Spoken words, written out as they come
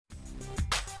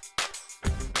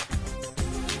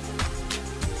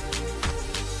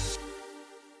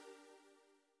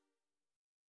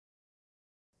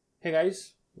Hey guys,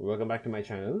 welcome back to my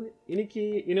channel. இன்னைக்கு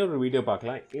இன்னொரு video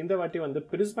பார்க்கலாம். இந்த வாட்டி வந்து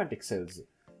prismatic cells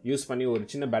யூஸ் பண்ணி ஒரு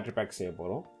சின்ன பேட்டரி பேக் செய்ய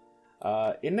போறோம்.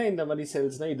 என்ன இந்த மாதிரி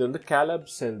செல்ஸ்னா இது வந்து Caleb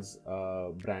cells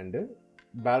பிராண்ட்.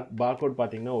 பார்கோட்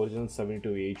பாத்தீங்கன்னா ஒரிஜினல்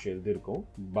 72H எழுதி இருக்கும்.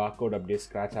 பார்கோட் அப்படியே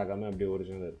ஸ்கிராட்ச் ஆகாம அப்படியே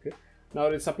ஒரிஜினல் இருக்கு. நான்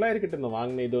ஒரு சப்ளையர் கிட்ட இருந்து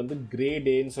வாங்கினேன். இது வந்து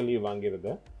கிரேட் ஏன்னு சொல்லி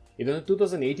வாங்கியிருந்தேன். இது வந்து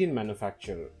 2018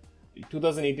 மேனுஃபேக்சர்.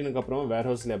 2018க்கு அப்புறம்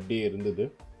வேர்ஹவுஸ்ல அப்படியே இருந்தது.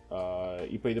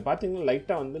 இப்போ இது பார்த்தீங்கன்னா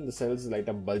லைட்டாக வந்து இந்த செல்ஸ்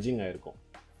லைட்டாக பல்ஜிங் ஆகிருக்கும்.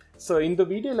 ஸோ இந்த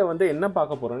வீடியோவில் வந்து என்ன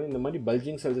பார்க்க போகிறோன்னு, இந்த மாதிரி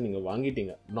பல்ஜிங் செல்ஸ் நீங்கள்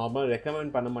வாங்கிட்டீங்க. நார்மலாக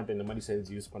ரெக்கமெண்ட் பண்ண மாட்டேன் இந்த மாதிரி செல்ஸ்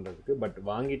யூஸ் பண்ணுறதுக்கு. பட்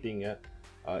வாங்கிட்டீங்க,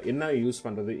 என்ன யூஸ்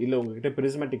பண்ணுறது, இல்லை உங்ககிட்ட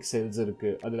பிரிஸ்மேட்டிக் செல்ஸ்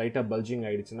இருக்குது, அது லைட்டாக பல்ஜிங்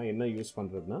ஆகிடுச்சுன்னா என்ன யூஸ்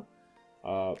பண்ணுறதுனா,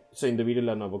 ஸோ இந்த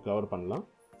வீடியோவில் நம்ம கவர் பண்ணலாம்.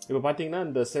 இப்போ பார்த்தீங்கன்னா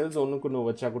இந்த செல்ஸ் ஒன்றுக்கு ஒன்று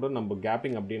வச்சா கூட நம்ம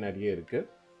கேப்பிங் அப்படியே நிறைய இருக்குது.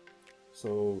 ஸோ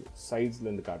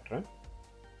சைட்ஸ்லேருந்து காட்டுறேன்.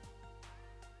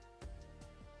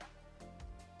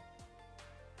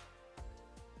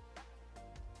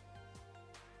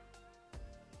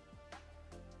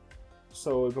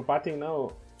 ஸோ இப்போ பார்த்தீங்கன்னா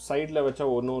சைடில் வச்சா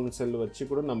ஒன்று செல் வச்சு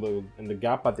கூட நம்ம இந்த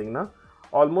கேப் பார்த்தீங்கன்னா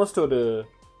ஆல்மோஸ்ட் ஒரு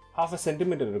 1/2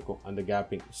 சென்டிமீட்டர் இருக்கும் அந்த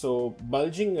கேப்பிங். ஸோ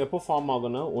பல்ஜிங் எப்போ ஃபார்ம்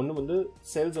ஆகும்னா, ஒன்று வந்து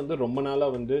செல்ஸ் வந்து ரொம்ப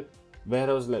நாளாக வந்து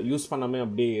வேர்ஹவுஸில் யூஸ் பண்ணாமல்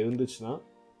அப்படியே இருந்துச்சுன்னா,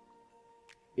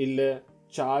 இல்லை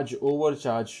ஓவர்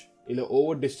சார்ஜ் இல்லை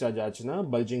ஓவர் டிஸ்சார்ஜ் ஆச்சுன்னா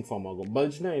பல்ஜிங் ஃபார்ம் ஆகும்.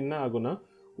 பல்ஜ்னா என்ன ஆகும்னா,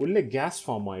 உள்ளே கேஸ்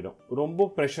ஃபார்ம் ஆகிடும்.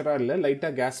 ரொம்ப ப்ரெஷராக இல்லை,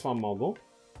 லைட்டாக கேஸ் ஃபார்ம் ஆகும்.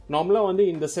 நார்மலாக வந்து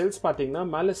இந்த செல்ஸ் பார்த்தீங்கன்னா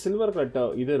மேலே சில்வர்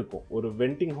கலர் இது இருக்கும், ஒரு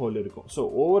வெண்டிங் ஹோல் இருக்கும். ஸோ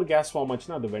ஓவர் கேஸ் ஃபார்ம்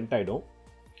ஆச்சுன்னா அது வெண்ட் ஆகிடும்.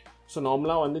 ஸோ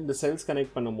நார்மலாக வந்து இந்த செல்ஸ்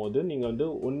கனெக்ட் பண்ணும்போது நீங்கள் வந்து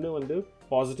ஒன்று வந்து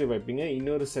பாசிட்டிவ் வைப்பீங்க,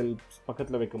 இன்னொரு செல்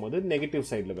பக்கத்தில் வைக்கும் போது நெகட்டிவ்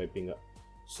சைடில் வைப்பீங்க.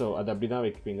 ஸோ அது அப்படி தான்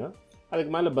வைப்பீங்க.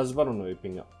 அதுக்கு மேலே பஸ்பார் ஒன்று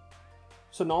வைப்பீங்க.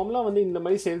 ஸோ நார்மலாக வந்து இந்த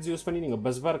மாதிரி செல்ஸ் யூஸ் பண்ணி நீங்கள்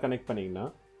பஸ்பார் கனெக்ட் பண்ணிங்கன்னா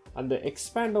அந்த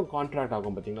எக்ஸ்பேண்டும் கான்ட்ராக்ட்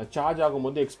ஆகும். பார்த்தீங்கன்னா சார்ஜ்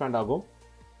ஆகும்போது எக்ஸ்பேண்ட் ஆகும்,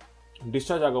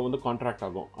 டிஸ்சார்ஜ் ஆகும் வந்து கான்ட்ராக்ட்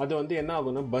ஆகும். அது வந்து என்ன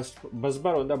ஆகும்னா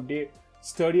பஸ்பார் வந்து அப்படியே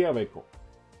ஸ்டடியாக வைக்கும்.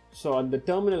 ஸோ அந்த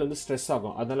டெர்மினல் வந்து ஸ்ட்ரெஸ்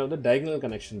ஆகும். அதனால் வந்து டயகனல்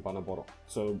கனெக்ஷன் பண்ண போகிறோம்.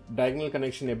 ஸோ டயகனல்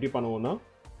கனெக்ஷன் எப்படி பண்ணுவோம்னா,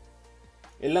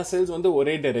 எல்லா செல்ஸ் வந்து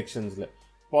ஒரே டைரெக்ஷன்ஸில்,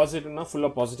 பாசிட்டிவ்னா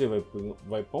ஃபுல்லாக பாசிட்டிவ்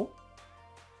வைப்போம்.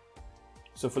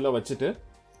 ஸோ ஃபுல்லாக வச்சுட்டு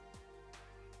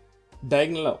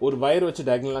டயகனலாக ஒரு வயர் வச்சு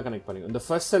டயகனலாக கனெக்ட் பண்ணிடுவோம். இந்த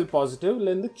ஃபர்ஸ்ட் செல்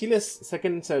பாசிட்டிவ்லேருந்து கீழே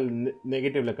செகண்ட் செல்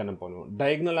நெகட்டிவில் கனெக்ட் பண்ணுவோம்.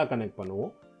 டயகனலாக கனெக்ட்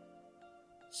பண்ணுவோம்.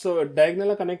 ஸோ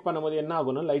டயகனலாக கனெக்ட் பண்ணும்போது என்ன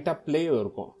ஆகும்னா லைட்டாக ப்ளே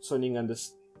இருக்கும். ஸோ நீங்கள் அந்த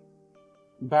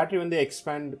பேட்டரி வந்து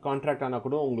எக்ஸ்பேண்ட் கான்ட்ராக்ட் ஆனால்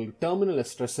கூட உங்களுக்கு டெர்மினலில்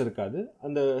ஸ்ட்ரெஸ் இருக்காது.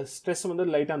 அந்த ஸ்ட்ரெஸ் வந்து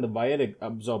லைட்டாக அந்த வயர்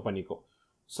அப்சர்வ் பண்ணிக்கும்.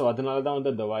 ஸோ அதனால தான்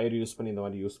வந்து அந்த வயர் யூஸ் பண்ணி இந்த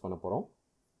மாதிரி யூஸ் பண்ண போகிறோம்.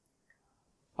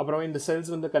 அப்புறம் இந்த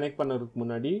செல்ஸ் வந்து கனெக்ட் பண்ணுறதுக்கு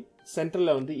முன்னாடி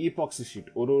சென்டரில் வந்து ஈபாக்சி ஷீட்,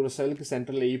 ஒரு செல்லுக்கு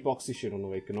சென்டரில் ஈபாக்சி ஷீட்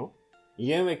ஒன்று வைக்கணும்.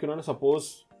 ஏன் வைக்கணும்னு, சப்போஸ்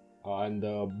அந்த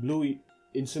ப்ளூ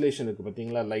இன்சுலேஷன் இருக்குது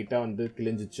பார்த்தீங்களா, லைட்டாக வந்து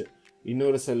கிழிஞ்சிச்சு,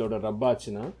 இன்னொரு செல்லோட ரப்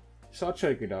ஆச்சுன்னா ஷார்ட்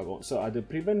சர்க்யூட் ஆகும். ஸோ அது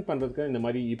ப்ரிவென்ட் பண்ணுறதுக்கு இந்த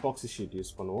மாதிரி ஈபாக்சி ஷீட்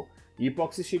யூஸ் பண்ணுவோம்.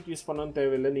 ஈபாக்சி ஷீட் யூஸ் பண்ணணும்னு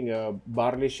தேவையில்லை, நீங்கள்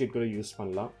பார்லி ஷீட் கூட யூஸ்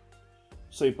பண்ணலாம்.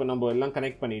 ஸோ இப்போ நம்ம எல்லாம்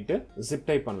கனெக்ட் பண்ணிவிட்டு ஜிப்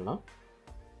டை பண்ணலாம்.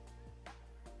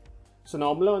 ஸோ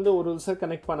நார்மலாக வந்து ஒரு செல்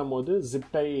கனெக்ட் பண்ணும்போது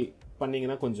ஜிப் டை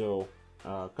பண்ணிங்கன்னா கொஞ்சம்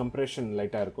கம்ப்ரெஷன்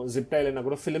லைட்டாக இருக்கும். ஜிப் டை இல்லைன்னா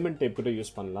கூட ஃபிலமெண்ட் டேப் கூட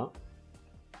யூஸ் பண்ணலாம்.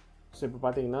 ஸோ இப்போ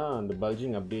பார்த்தீங்கன்னா அந்த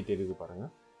பல்ஜிங் அப்படியே தெரியுது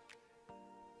பாருங்கள்.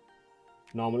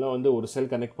 நார்மலாக வந்து ஒரு செல்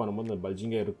கனெக்ட் பண்ணும்போது அந்த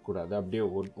பல்ஜிங்கே இருக்கக்கூடாது, அப்படியே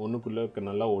ஒன்றுக்குள்ளே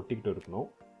நல்லா ஒட்டிக்கிட்டு இருக்கணும்.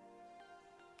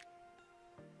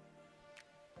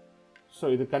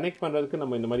 ஸோ இது கனெக்ட் பண்ணுறதுக்கு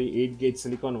நம்ம இந்த மாதிரி 8 கேஜ்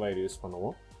சிலிக்கான் வயர் யூஸ்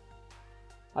பண்ணுவோம்.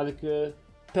 அதுக்கு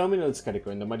டெர்மினல்ஸ்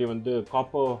கிடைக்கும். இந்த மாதிரி வந்து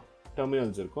காப்பர்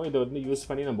டெர்மினல்ஸ் இருக்கும். இதை வந்து யூஸ்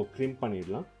பண்ணி நம்ம க்ரிம்ப்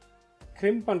பண்ணிடலாம்.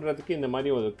 க்ரிம்ப் பண்ணுறதுக்கு இந்த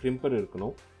மாதிரி ஒரு க்ரிம்பர்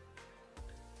இருக்கணும்.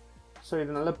 ஸோ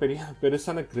இது நல்ல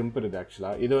பெருசான க்ரிம்பர் இது.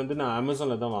 ஆக்சுவலாக இது வந்து நான்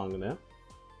அமேசானில் தான் வாங்கினேன்.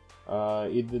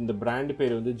 இது இந்த பிராண்ட்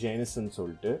பேர் வந்து ஜெய்னஸ்ன்னு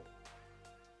சொல்லிட்டு.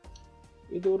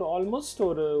 இது ஒரு ஆல்மோஸ்ட்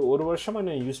ஒரு வருஷமாக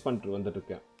நான் யூஸ் பண்ணிட்டு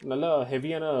வந்துட்டுருக்கேன். நல்லா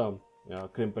ஹெவியான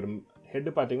கிரிம்பர்.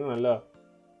 ஹெட்டு பார்த்தீங்கன்னா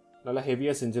நல்லா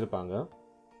ஹெவியாக செஞ்சுருப்பாங்க.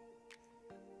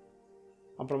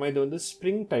 அப்புறமா இது வந்து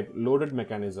ஸ்ப்ரிங் டைப் லோடட்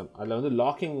மெக்கானிசம். அதில் வந்து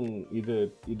லாக்கிங்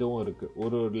இதுவும் இருக்குது,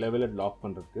 ஒரு லெவலில் லாக்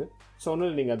பண்ணுறதுக்கு. ஸோ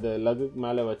ஒன்றும் நீங்கள் அந்த லகுக்கு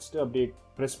மேலே வச்சுட்டு அப்படியே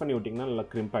ப்ரெஸ் பண்ணி விட்டிங்கன்னா நல்லா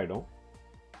கிரிம்ப் ஆகிடும்.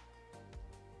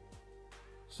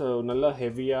 ஸோ நல்லா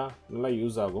ஹெவியாக நல்லா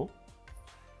யூஸ் ஆகும்.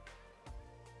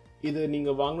 இது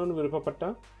நீங்கள் வாங்கணுன்னு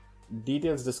விருப்பப்பட்டால்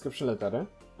டீட்டெயில்ஸ் டிஸ்கிரிப்ஷனில் தரேன்,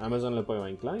 அமேசானில் போய்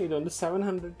வாங்கிக்கலாம். இது வந்து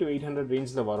 700 to 800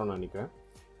 ரேஞ்சில் வரும்னு நினைக்கிறேன்.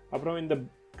 அப்புறம் இந்த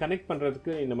கனெக்ட்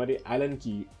பண்ணுறதுக்கு இந்த மாதிரி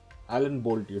ஆலன்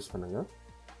போல்ட் யூஸ் பண்ணுங்கள்.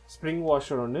 ஸ்ப்ரிங்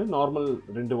வாஷர் ஒன்று, நார்மல்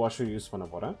 2 வாஷர் யூஸ் பண்ண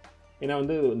போகிறேன். ஏன்னா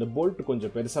வந்து இந்த போல்ட்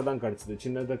கொஞ்சம் பெருசாக தான் கிடச்சிது,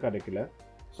 சின்னதாக கிடைக்கல.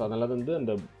 ஸோ அதனால் வந்து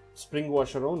அந்த ஸ்ப்ரிங்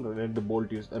வாஷரும்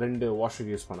 2 வாஷர்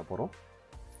யூஸ் பண்ண போகிறோம்.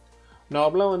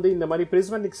 நார்மலாக வந்து இந்த மாதிரி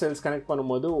பிரிஸ்மேட்டிக் செல்ஸ் கனெக்ட்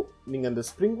பண்ணும்போது நீங்கள் அந்த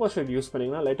ஸ்ப்ரிங் வாஷர் யூஸ்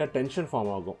பண்ணிங்கன்னா லைட்டாக டென்ஷன் ஃபார்ம்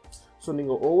ஆகும். ஸோ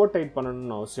நீங்கள் ஓவர் டைட்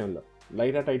பண்ணணும்னு அவசியம் இல்லை.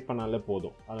 லைட்டாக டைட் பண்ணாலே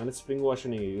போதும். அதனால் ஸ்ப்ரிங் வாஷை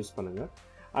நீங்கள் யூஸ் பண்ணுங்கள்.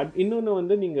 இன்னொன்று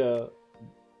வந்து நீங்கள்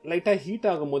லைட்டாக ஹீட்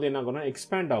ஆகும்போது என்ன ஆகும்னா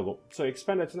எக்ஸ்பேண்ட் ஆகும். ஸோ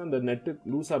எக்ஸ்பேண்ட் ஆச்சுன்னா அந்த நெட்டு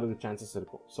லூஸ் ஆகிறதுக்கு சான்சஸ்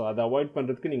இருக்கும். ஸோ அதை அவாய்ட்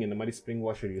பண்ணுறதுக்கு நீங்கள் இந்த மாதிரி ஸ்ப்ரிங்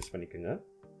வாஷர் யூஸ் பண்ணிக்கோங்க.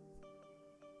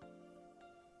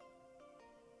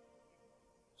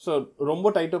 ஸோ ரொம்ப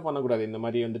டைட்டாக பண்ணக்கூடாது இந்த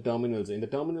மாதிரி வந்து டெர்மினல்ஸ். இந்த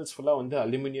டெர்மினல்ஸ் ஃபுல்லாக வந்து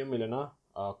அலுமினியம் இல்லைனா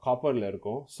காப்பரில்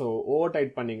இருக்கும். ஸோ ஓவர்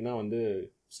டைட் பண்ணிங்கன்னா வந்து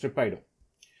ஸ்ட்ரிப் ஆகிடும்.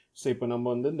 ஸோ இப்போ நம்ம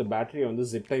வந்து இந்த பேட்டரியை வந்து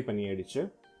ஜிப் டை பண்ணி அடித்து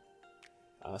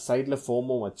சைடில்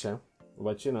ஃபோமும்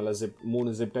வச்சு நல்லா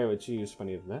 3 ஜிப் டை வச்சு யூஸ்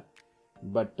பண்ணியிருந்தேன்.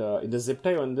 பட் இந்த ஜிப்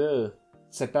டை வந்து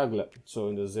செட் ஆகலை. ஸோ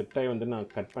இந்த ஜிப் டை வந்து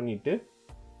நான் கட் பண்ணிவிட்டு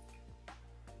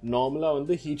நார்மலாக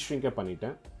வந்து ஹீட் ஷ்ரிங்கை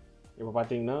பண்ணிட்டேன். இப்போ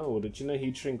பார்த்தீங்கன்னா ஒரு சின்ன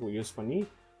ஹீட் ஷ்ரிங்க் யூஸ் பண்ணி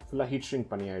ஃபுல்லாக ஹீட் ஷ்ரிங்க்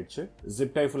பண்ணி ஆயிடுச்சு.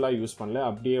 ஜிப் டை ஃபுல்லாக யூஸ் பண்ணல,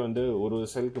 அப்படியே வந்து ஒரு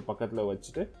செல்லுக்கு பக்கத்தில்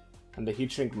வச்சுட்டு அந்த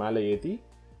ஹீட் ஷ்ரிங்க் மேலே ஏற்றி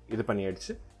இது பண்ணி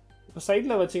ஆயிடுச்சு. இப்போ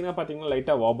சைடில் வச்சிங்கன்னா பார்த்தீங்கன்னா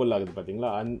லைட்டாக வாபிள் ஆகுது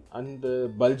பார்த்தீங்களா, அந்த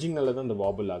பல்ஜிங்னால தான் அந்த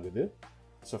வாபிள் ஆகுது.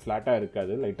 ஸோ ஃப்ளாட்டாக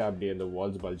இருக்காது, லைட்டாக அப்படியே அந்த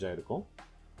வால்ஸ் பல்ஜாக இருக்கும்.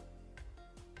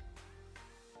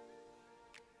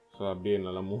 ஸோ அப்படியே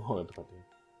நல்லா மூவ் ஆகுது பார்த்தீங்கன்னா.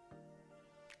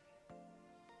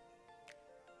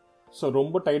 ஸோ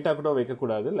ரொம்ப டைட்டாக கூட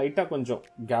வைக்கக்கூடாது, லைட்டாக கொஞ்சம்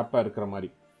கேப்பாக இருக்கிற மாதிரி.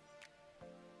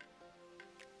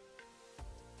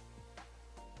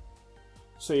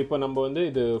 ஸோ இப்போ நம்ம வந்து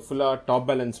இது ஃபுல்லாக டாப்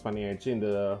பேலன்ஸ் பண்ணி ஆயிடுச்சு.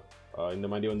 இந்த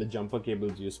மாதிரி வந்து ஜம்பர்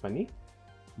கேபிள்ஸ் யூஸ் பண்ணி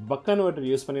பக் கன்வெர்ட்டர்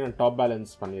யூஸ் பண்ணி நான் டாப்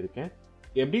பேலன்ஸ் பண்ணியிருக்கேன்.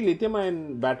 எப்படி லித்தியம் அயன்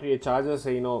பேட்டரியை சார்ஜர்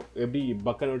செய்யணும், எப்படி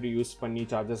பக் கன்வெர்ட்டர் யூஸ் பண்ணி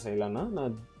சார்ஜர் செய்யலாம்னா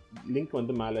நான் லிங்க்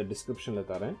வந்து மேலே டிஸ்கிரிப்ஷனில்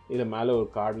தரேன். இதை மேலே ஒரு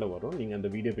கார்டில் வரும், நீங்கள்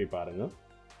அந்த வீடியோ போய் பாருங்கள்.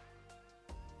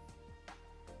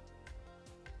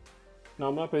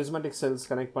 நார்மலாக பிரிஸ்மேட்டிக் செல்ஸ்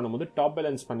கனெக்ட் பண்ணும்போது டாப்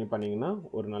பேலன்ஸ் பண்ணிங்கன்னா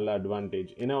ஒரு நல்ல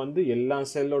அட்வான்டேஜ். ஏன்னா வந்து எல்லா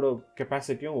செல்லோட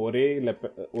கெப்பாசிட்டியும் ஒரே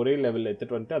லெவலில்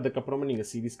எடுத்துகிட்டு வந்துட்டு அதுக்கப்புறமா நீங்கள்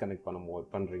சீரிஸ் கனெக்ட்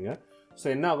பண்ணுறீங்க. ஸோ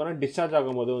என்ன ஆகும்னா டிஸ்சார்ஜ்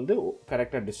ஆகும்போது வந்து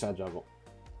கரெக்டாக டிஸ்சார்ஜ் ஆகும்.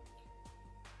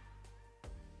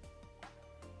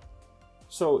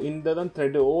 ஸோ இந்த தான்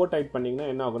த்ரெட்டு ஓவர் டைட் பண்ணிங்கன்னா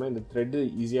என்ன ஆகும்னா இந்த த்ரெட்டு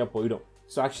ஈஸியாக போயிடும்.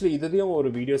 ஸோ ஆக்சுவலி இதையும் ஒரு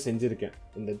வீடியோ செஞ்சுருக்கேன்.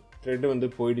 இந்த த்ரெட்டு வந்து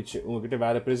போயிடுச்சு, உங்ககிட்ட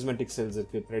வேறு பிரிஸ்மேட்டிக் செல்ஸ்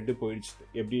இருக்குது, த்ரெட்டு போயிடுச்சு,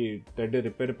 எப்படி த்ரெட்டு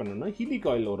ரிப்பேர் பண்ணணும்னா ஹீலிக்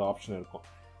ஆயில் ஒரு ஆப்ஷன் இருக்கும்.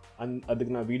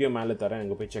 அதுக்கு நான் வீடியோ மேலே தரேன்,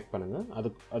 அங்கே போய் செக் பண்ணுங்கள்.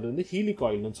 அது வந்து ஹீலிக்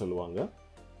ஆயில்னு சொல்லுவாங்க.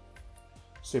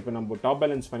 ஸோ இப்போ நம்ம டாப்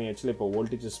பேலன்ஸ் பண்ணி ஆக்சுவலி இப்போ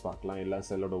வோல்டேஜஸ் பார்க்கலாம், எல்லா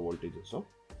செல்லோட வோல்டேஜஸும்.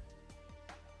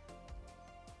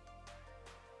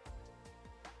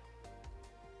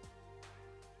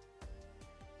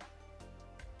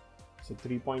 ஸோ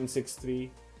 3.63,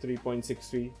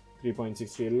 3.63,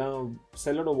 3.63 எல்லாம்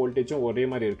செல்லோட வோல்டேஜும் ஒரே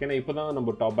மாதிரி இருக்கு. ஏன்னா இப்போ தான்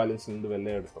நம்ம டாப் பேலன்ஸ்லேருந்து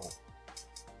வெளில எடுத்தோம்.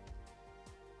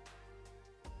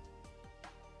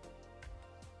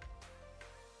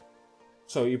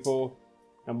 ஸோ இப்போது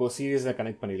நம்ம சீரியஸாக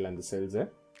கனெக்ட் பண்ணிடலாம் இந்த செல்ஸை.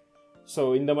 ஸோ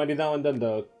இந்த மாதிரி தான் வந்து அந்த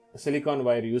சிலிக்கான்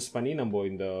வயர் யூஸ் பண்ணி நம்ம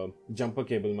இந்த ஜம்பர்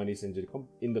கேபிள் மாதிரி செஞ்சுருக்கோம்.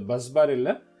 இந்த பஸ் பார்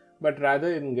இல்லை, பட்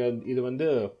ரேதர் இது வந்து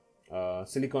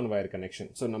சிலிக்கான் வயர் கனெக்ஷன்.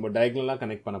 ஸோ நம்ம டயகனலாக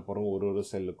கனெக்ட் பண்ண போகிறோம் ஒரு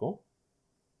செல்லுக்கும்.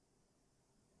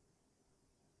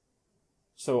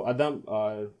 ஸோ அதான்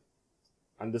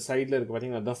அந்த சைடில் இருக்குது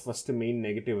பார்த்தீங்கன்னா, அதுதான் ஃபஸ்ட்டு மெயின்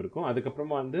நெகட்டிவ் இருக்கும்.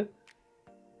 அதுக்கப்புறமா வந்து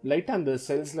லைட்டாக அந்த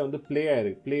செல்ஸில் வந்து ப்ளே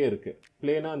இருக்குது.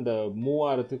 ப்ளேனா அந்த மூவ்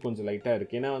ஆகிறதுக்கு கொஞ்சம் லைட்டாக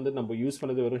இருக்குது. ஏன்னா வந்து நம்ம யூஸ்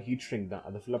பண்ணது வெறும் ஹீட் ஷ்ரிங்க் தான்,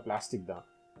 அது ஃபுல்லாக பிளாஸ்டிக் தான்,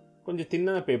 கொஞ்சம்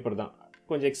தின்னான பேப்பர் தான்,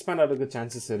 கொஞ்சம் எக்ஸ்பேண்ட் ஆகிறதுக்கு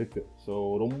சான்சஸ் இருக்குது. ஸோ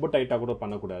ரொம்ப டைட்டாக கூட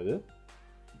பண்ணக்கூடாது.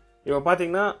 இப்போ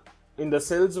பார்த்தீங்கன்னா இந்த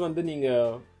செல்ஸ் வந்து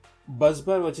நீங்கள் பஸ்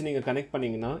பார் வச்சு நீங்கள் கனெக்ட்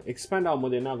பண்ணிங்கன்னா எக்ஸ்பேண்ட்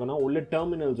ஆகும்போது என்ன ஆகும்னா உள்ள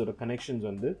டெர்மினல்ஸோட கனெக்ஷன்ஸ்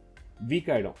வந்து வீக்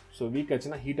ஆகிடும். ஸோ வீக்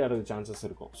ஆச்சுன்னா ஹீட் ஆகிறதுக்கு சான்சஸ்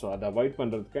இருக்கும். ஸோ அதை அவாய்ட்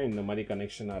பண்ணுறதுக்கு இந்த மாதிரி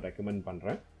கனெக்ஷன் நான் ரெக்கமெண்ட்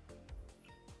பண்ணுறேன்.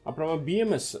 அப்புறமா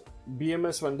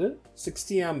பிஎம்எஸ் வந்து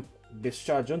 60 ஆம்ப்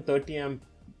டிஸ்சார்ஜும் 30 ஆம்ப்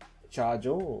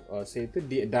சார்ஜும்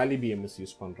சேர்த்து டாலி பிஎம்எஸ்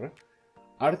யூஸ் பண்ணுறேன்.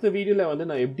 அடுத்த வீடியோவில் வந்து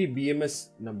நான் எப்படி பிஎம்எஸ்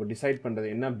நம்ம டிசைட் பண்ணுறது,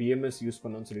 என்ன பிஎம்எஸ் யூஸ்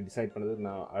பண்ணணும்னு சொல்லி டிசைட் பண்ணுறது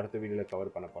நான் அடுத்த வீடியோவில்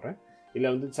கவர் பண்ண போகிறேன். இல்லை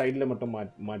வந்து சைடில் மட்டும்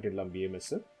மாட்டிடலாம்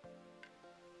பிஎம்எஸ்.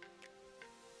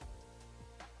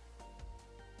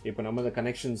 இப்போ நம்ம இந்த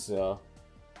கனெக்ஷன்ஸ்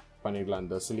பண்ணிடலாம்.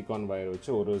 இந்த சிலிக்கான் வயர்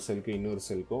வச்சு ஒரு செல்லுக்கு இன்னொரு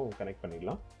செல்லுக்கும் கனெக்ட்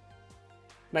பண்ணிடலாம்.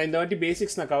 நான் இந்த வாட்டி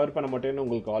பேசிக்ஸ் நான் கவர் பண்ண மாட்டேன்னு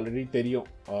உங்களுக்கு ஆல்ரெடி தெரியும்.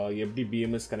 எப்படி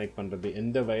பிஎம்எஸ் கனெக்ட் பண்ணுறது,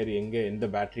 எந்த வயர் எந்த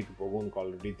பேட்டரிக்கு போகும் உங்களுக்கு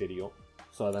ஆல்ரெடி தெரியும்.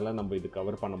 ஸோ அதெல்லாம் நம்ம இது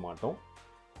கவர் பண்ண மாட்டோம்.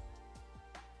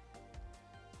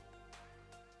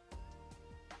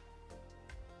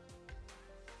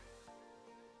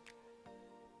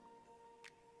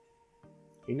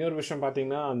 இன்னொரு விஷயம்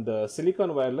பார்த்தீங்கன்னா, அந்த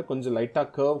சிலிக்கான் வயரில் கொஞ்சம் லைட்டாக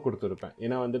கர்வ் கொடுத்துருப்பேன்.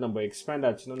 ஏன்னா வந்து நம்ம எக்ஸ்பேண்ட்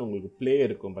ஆச்சுன்னா உங்களுக்கு ப்ளே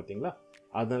இருக்கும் பார்த்தீங்களா,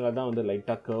 அதனால தான் வந்து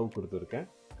லைட்டாக கர்வ் கொடுத்துருக்கேன்.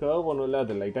 கர்வ் ஒன்றும் இல்லை,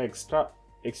 அது லைட்டாக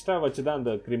எக்ஸ்ட்ரா வச்சு தான்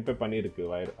அந்த கிரிம்பே பண்ணியிருக்கு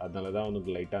வயர், அதனால தான்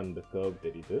வந்து லைட்டாக அந்த கர்வ்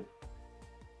தெரியுது.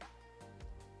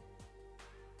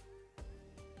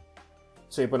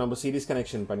 ஸோ இப்போ நம்ம சீரிஸ்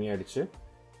கனெக்ஷன் பண்ணியாயிடுச்சு.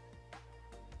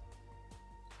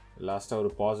 லாஸ்ட்டாக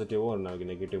ஒரு பாசிட்டிவும் ஒரு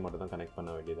நெகட்டிவ் மட்டும் தான் கனெக்ட்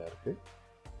பண்ண வேண்டியதாக இருக்குது.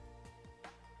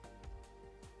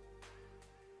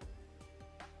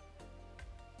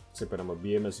 இப்போ நம்ம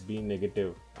BMS B நெகட்டிவ்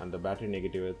அந்த பேட்டரி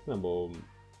நெகட்டிவ் எடுத்து நம்ம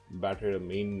பேட்டரியோட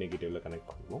மெயின் நெகட்டிவில் கனெக்ட்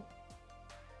பண்ணுவோம்.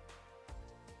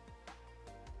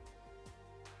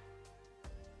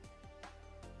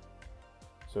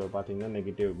 ஸோ பார்த்தீங்கன்னா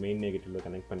மெயின் நெகட்டிவில்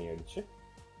கனெக்ட் பண்ணி ஆயிடுச்சு.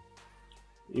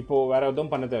 இப்போது வேறு எதுவும்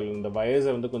பண்ண தேவையில்லை. இந்த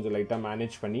வயர்ஸை வந்து கொஞ்சம் லைட்டாக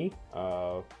மேனேஜ் பண்ணி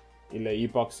இல்லை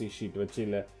ஈபாக்சி ஷீட் வச்சு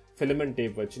இல்லை ஃபிலமெண்ட்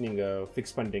டேப் வச்சு நீங்கள்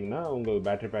ஃபிக்ஸ் பண்ணிட்டீங்கன்னா உங்கள்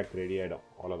பேட்டரி பேக் ரெடி ஆகிடும்.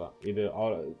 அவ்வளோதான். இது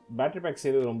பேட்டரி பேக்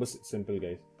செய்கிறது ரொம்ப சிம்பிள்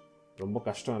கைஸ், ரொம்ப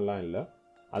கஷ்டம்லாம் இல்லை.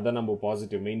 அதான் நம்ம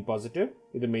மெயின் பாசிட்டிவ்,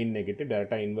 இது மெயின் நெகட்டிவ்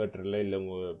டேரெக்டாக இன்வெர்ட்டரில் இல்லை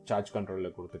உங்கள் சார்ஜ்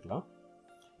கண்ட்ரோலில் கொடுத்துக்கலாம்.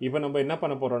 இப்போ நம்ம என்ன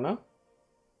பண்ண போகிறோன்னா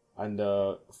அந்த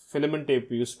ஃபிலமெண்ட் டேப்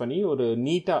யூஸ் பண்ணி ஒரு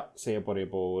நீட்டாக செய்ய போகிறோம்.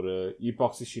 இப்போது ஒரு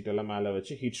ஈபாக்சி ஷீட்டெல்லாம் மேலே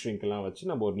வச்சு ஹீட் ஷ்ரிங்க்லாம் வச்சு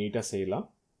நம்ம ஒரு நீட்டாக செய்யலாம்.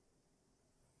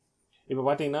 இப்போ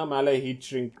பார்த்தீங்கன்னா மேலே heat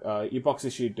shrink epoxy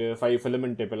sheet 5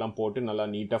 filament tape எல்லாம் போட்டு நல்லா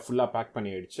நீட்டாக ஃபுல்லாக பேக்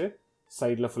பண்ணி ஆயிடுச்சு.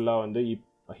 சைடில் ஃபுல்லாக வந்து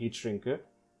ஹீட் ஷ்ரிங்க்கு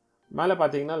மேலே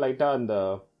பார்த்தீங்கன்னா லைட்டாக அந்த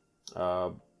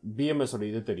BMSோட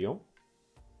இது தெரியும்.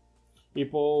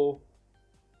 இப்போது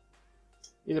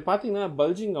இது பார்த்தீங்கன்னா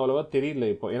பல்ஜிங் அவ்வளோவா தெரியல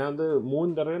இப்போ, ஏன்னா வந்து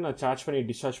 3 தடவை நான் சார்ஜ் பண்ணி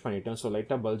டிஸ்சார்ஜ் பண்ணிட்டேன். ஸோ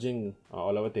லைட்டாக பல்ஜிங்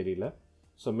அவ்வளோவா தெரியல.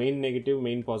 So main negative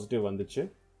main positive வந்துச்சு.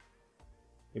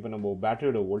 இப்போ நம்ம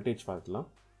பேட்டரியோட வோல்டேஜ் பார்க்கலாம்.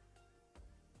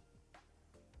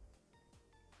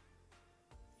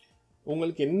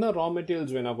 உங்களுக்கு என்ன ரா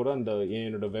மெட்டீரியல்ஸ் வேணால் கூட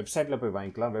என்னோட வெப்சைட்டில் போய்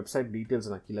வாங்கிக்கலாம். வெப்சைட் டீட்டெயில்ஸ்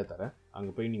நான் கீழே தரேன்,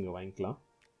 அங்கே போய் நீங்கள் வாங்கிக்கலாம்.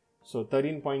 ஸோ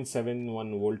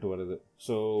 13.71 வோல்ட் வருது.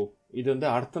 ஸோ இது வந்து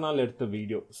அடுத்த நாள் எடுத்த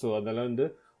வீடியோ. ஸோ அதெல்லாம் வந்து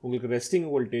உங்களுக்கு ரெஸ்டிங்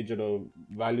வோல்டேஜோட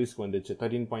வேல்யூஸ்க்கு வந்துச்சு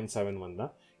 13.71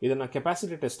 தான். இதை நான்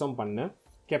கெப்பாசிட்டி டெஸ்ட்டும் பண்ணேன்.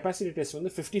 கெப்பாசிட்டி டெஸ்ட்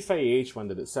வந்து 55Ah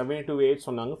வந்தது. 72Ah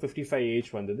சொன்னாங்க, 55Ah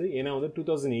வந்தது. ஏன்னா வந்து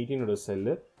 2018ஓட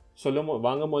செல்லு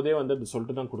வாங்கும் போதே வந்து அது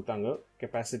சொல்லிட்டு தான் கொடுத்தாங்க,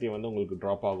 கெப்பாசிட்டி வந்து உங்களுக்கு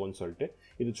ட்ராப் ஆகும்னு சொல்லிட்டு.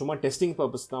 இது சும்மா டெஸ்டிங்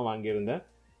பர்பஸ் தான் வாங்கியிருந்தேன்.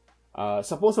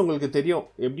 சப்போஸ் உங்களுக்கு தெரியும்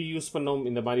எப்படி யூஸ் பண்ணோம்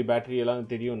இந்த மாதிரி பேட்டரி எல்லாம்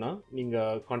தெரியும்னா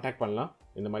நீங்கள் காண்டாக்ட் பண்ணலாம்,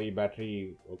 இந்த மாதிரி பேட்டரி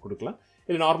கொடுக்கலாம்.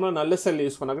 இல்லை நார்மலாக நல்ல செல்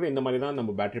யூஸ் பண்ணால் கூட இந்த மாதிரி தான்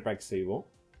நம்ம பேட்டரி பேக் செய்வோம்.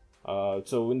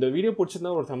 ஸோ இந்த வீடியோ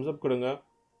பிடிச்சிருந்தா ஒரு தம்ஸ் அப் கொடுங்க.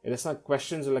 ஏதாச்சும்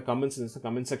கொஸ்டின்ஸ் இல்லை கமெண்ட்ஸ் இருந்துச்சுன்னா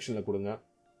கமெண்ட் செக்ஷனில் கொடுங்க.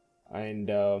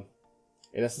 அண்ட்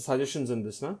ஏதாச்சும் சஜஷன்ஸ்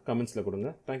இருந்துச்சுன்னா கமெண்ட்ஸில் கொடுங்க.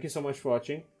 தேங்க்யூ ஸோ மச் ஃபார்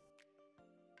வாட்சிங்.